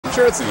I'm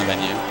sure it's in the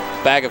menu.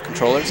 Bag of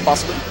controllers,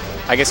 possibly.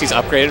 I guess he's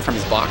upgraded from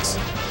his box.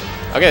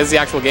 Okay, this is the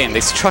actual game. They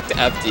struck the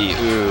FD.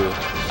 Ooh,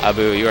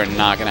 Abu, you are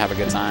not going to have a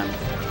good time.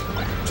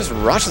 Just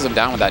rushes him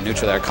down with that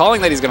neutral there,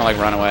 calling that he's going to, like,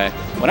 run away.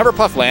 Whenever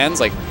Puff lands,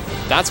 like,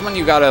 that's when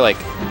you got to, like,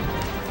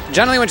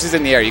 generally when she's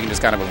in the air, you can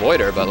just kind of avoid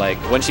her, but, like,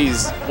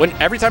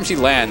 every time she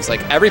lands, like,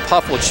 every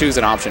Puff will choose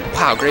an option.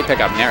 Wow, great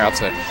pickup, Nair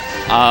upswing.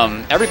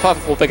 Every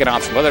Puff will pick an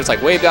option, whether it's,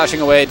 like, wave dashing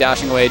away,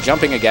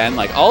 jumping again.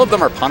 Like, all of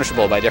them are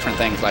punishable by different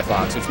things by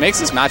Fox, which makes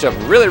this matchup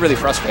really, really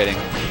frustrating.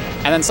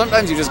 And then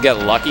sometimes you just get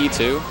lucky,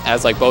 too,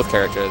 as, like, both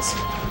characters.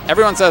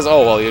 Everyone says,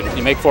 oh, well,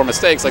 you make 4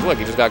 mistakes. Like, look,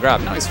 he just got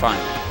grabbed. No, he's fine.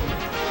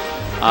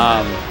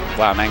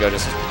 Wow, Mango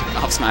just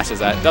up smashes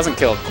that. Doesn't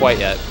kill quite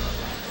yet.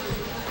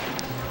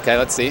 Okay,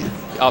 let's see.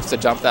 Opts to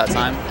jump that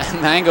time.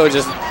 And Mango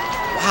just,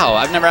 wow,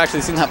 I've never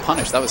actually seen that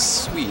punish. That was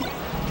sweet.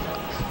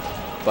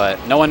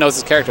 But no one knows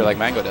his character like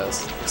Mango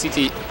does.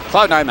 CT,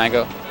 Cloud9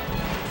 Mango.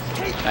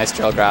 Nice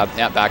trail grab.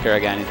 Yeah, back air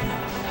again.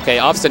 Okay,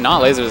 opts to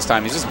not laser this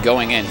time. He's just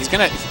going in. He's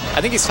gonna, I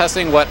think he's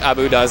testing what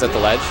Abu does at the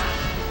ledge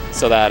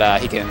so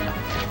that he can,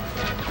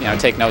 you know,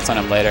 take notes on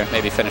him later.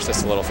 Maybe finish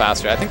this a little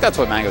faster. I think that's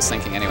what Mango's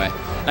thinking anyway.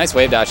 Nice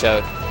wave dash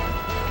out.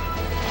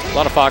 A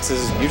lot of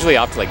Foxes usually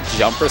opt to like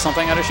jump or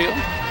something out of shield.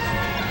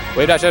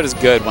 Wave dash out is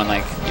good when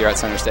like you're at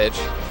center stage.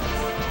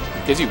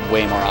 Gives you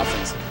way more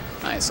options.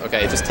 Nice.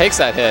 Okay, it just takes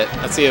that hit.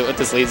 Let's see what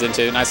this leads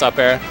into. Nice up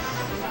air.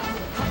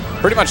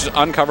 Pretty much an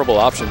uncoverable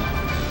option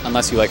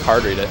unless you like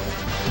hard read it.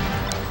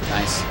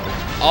 Nice.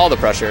 All the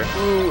pressure.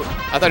 Ooh,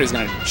 I thought he was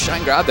gonna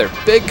shine grab there.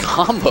 Big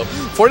combo.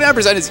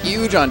 49% is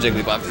huge on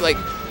Jigglypuff. Like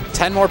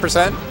 10 more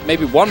percent,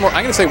 maybe one more.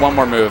 I'm gonna say one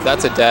more move.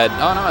 That's a dead.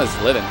 Oh no,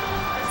 it's living.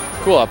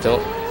 Cool up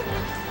tilt.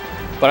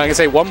 But I'm gonna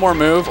say one more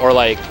move or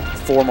like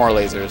 4 more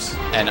lasers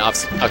and up.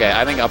 Okay,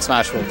 I think up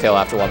smash will kill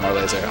after 1 more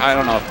laser. I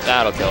don't know if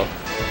that'll kill.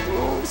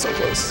 Ooh, so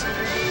close.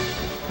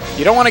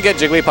 You don't want to get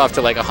Jigglypuff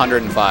to like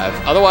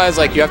 105. Otherwise,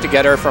 like you have to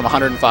get her from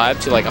 105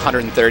 to like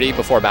 130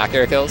 before back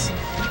air kills.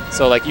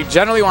 So like you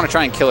generally want to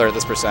try and kill her at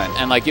this percent.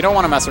 And like you don't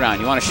want to mess around.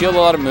 You want to shield a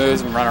lot of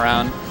moves and run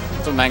around.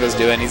 That's what Mango's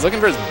doing. He's looking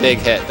for his big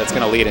hit that's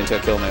going to lead into a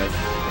kill move.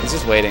 He's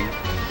just waiting.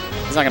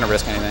 He's not going to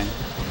risk anything.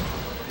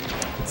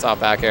 Stop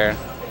back air.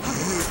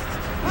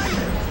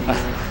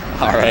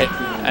 All right.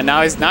 And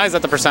now he's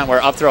at the percent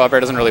where up throw up air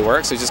doesn't really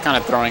work, so he's just kind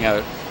of throwing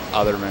out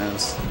other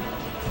moves.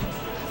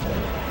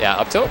 Yeah,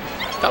 up tilt.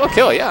 That'll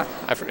kill, yeah.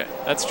 I forget.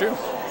 That's true.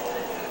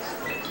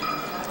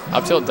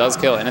 Up tilt does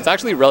kill, and it's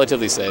actually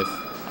relatively safe.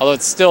 Although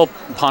it's still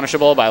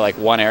punishable by like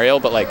 1 aerial,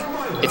 but like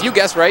if you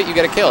guess right, you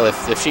get a kill.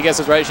 If she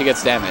guesses right, she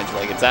gets damage.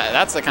 Like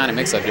that's the kind of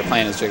mix-up you're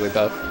playing as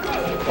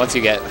Jigglypuff. Once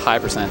you get high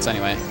percents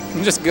anyway.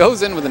 He just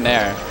goes in with a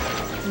nair.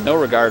 No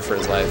regard for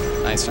his life.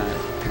 Nice try.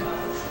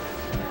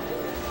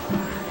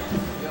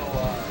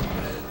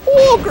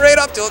 Oh, great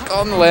up tilt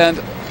on the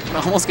land.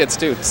 Almost gets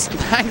duped.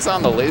 Thanks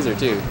on the laser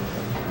too.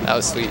 That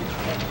was sweet.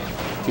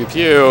 Pew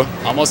pew.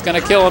 Almost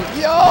gonna kill him.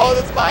 Yo,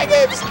 that's mind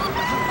games.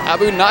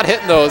 Abu not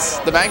hitting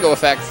those. The Mango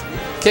effect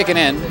kicking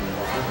in.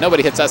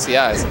 Nobody hits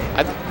SCIs.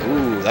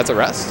 Ooh, that's a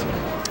rest.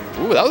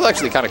 Ooh, that was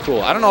actually kind of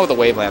cool. I don't know with the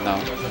wave land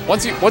though.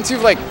 Once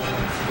you've like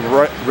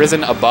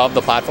risen above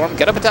the platform,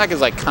 get up attack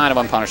is like kind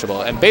of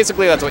unpunishable, and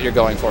basically that's what you're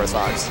going for as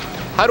Fox.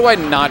 How do I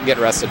not get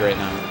rested right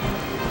now?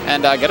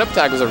 And get up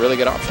attack was a really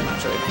good option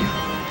actually.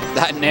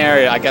 That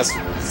nair, I guess,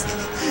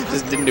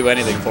 just didn't do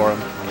anything for him.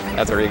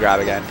 That's a regrab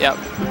again. Yep,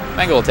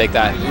 Mango will take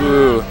that.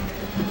 Ooh,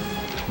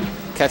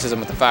 catches him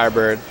with the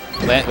Firebird.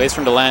 Waits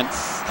for him to land.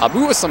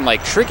 Abu with some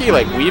like tricky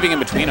like weaving in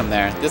between him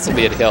there. This will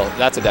be a kill.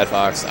 That's a dead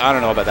Fox. I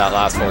don't know about that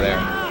last 4 there,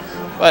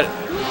 but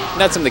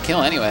nets him to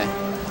kill anyway.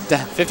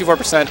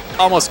 54%,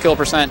 almost kill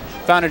percent.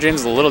 Founder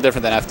Dreams is a little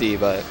different than FD,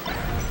 but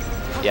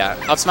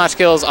yeah, up smash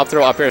kills, up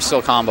throw, up air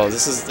still combos.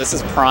 This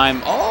is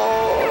prime.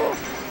 Oh,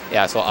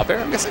 yeah. So up air,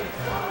 I'm guessing.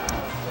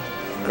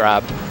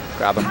 Grab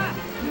him.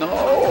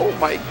 No,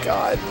 my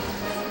God,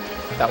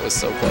 that was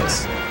so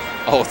close.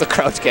 Oh, the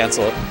crouch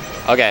cancel.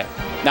 Okay,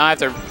 now I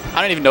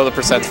don't even know the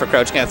percents for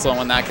crouch cancel and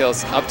when that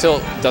kills. Up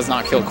tilt does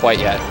not kill quite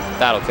yet.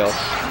 That'll kill.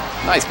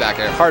 Nice back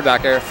air. Hard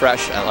back air.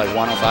 Fresh at like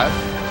 105.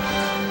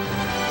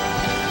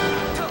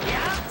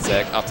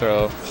 Sick. Up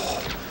throw.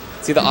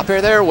 See, the up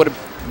air there would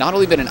have not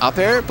only been an up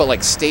air, but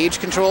like stage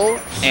control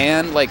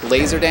and like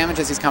laser damage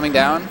as he's coming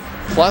down.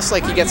 Plus,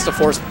 like he gets to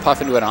force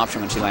Puff into an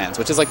option when she lands,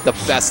 which is like the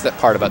best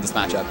part about this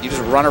matchup. You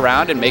just run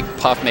around and make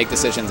Puff make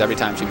decisions every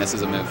time she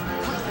misses a move.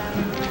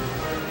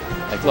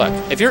 Like, look,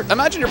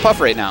 imagine your Puff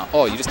right now.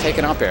 Oh, you just take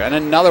an up air and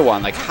another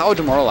one. Like, how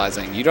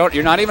demoralizing.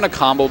 You're not even a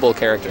comboable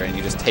character, and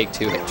you just take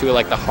two of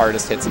like the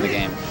hardest hits in the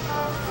game.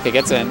 Okay,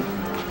 gets in.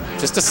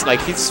 Just to,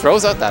 like, he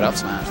throws out that up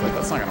smash. Like,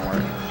 that's not gonna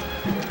work.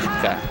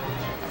 Okay.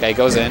 Okay,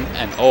 goes in,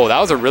 and oh, that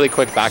was a really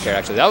quick back air.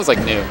 Actually, that was like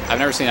new. I've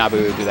never seen Abu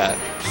do that.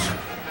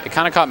 It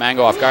kind of caught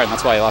Mango off guard, and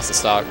that's why he lost the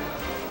stock.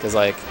 Because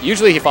like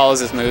usually he follows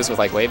his moves with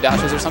like wave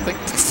dashes or something.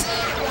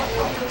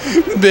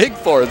 Big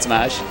forward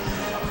smash.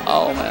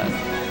 Oh man.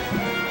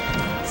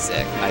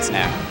 Sick. Nice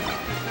nair.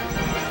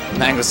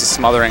 Mango's just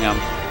smothering him.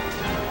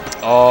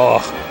 Oh,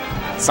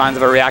 signs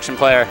of a reaction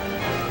player.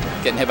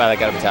 Getting hit by that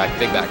get up attack.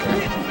 Big back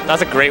air.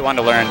 That's a great one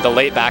to learn. The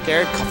late back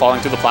air falling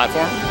through the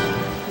platform.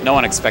 No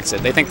one expects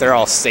it. They think they're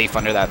all safe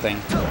under that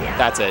thing.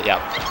 That's it, yep.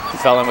 He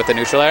fell in with the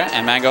neutral air,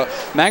 and Mango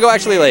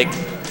actually, like,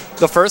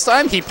 the first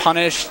time he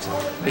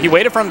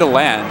waited for him to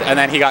land, and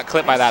then he got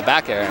clipped by that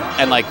back air.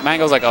 And, like,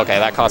 Mango's like, okay,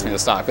 that cost me the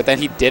stock. But then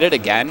he did it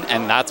again,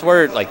 and that's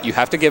where, like, you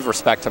have to give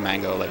respect to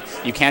Mango. Like,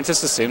 you can't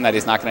just assume that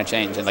he's not going to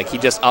change. And, like, he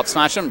just up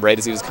smashed him right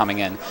as he was coming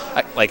in.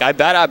 I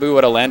bet Abu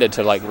would have landed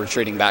to, like,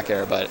 retreating back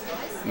air, but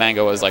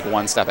Mango was, like,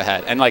 one step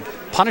ahead. And, like,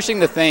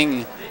 punishing the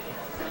thing,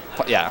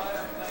 yeah.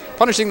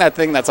 Punishing that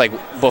thing that's, like,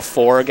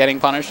 before getting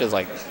punished is,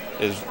 like,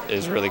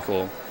 is really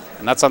cool.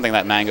 And that's something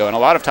that Mango and a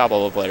lot of top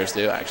level players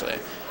do, actually.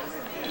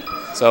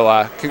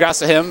 So congrats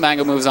to him.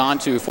 Mango moves on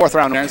to 4th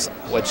round winners,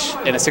 which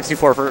in a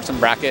 64-person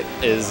bracket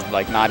is,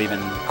 like, not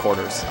even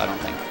quarters, I don't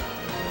think.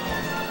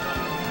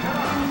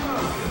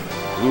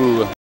 Ooh.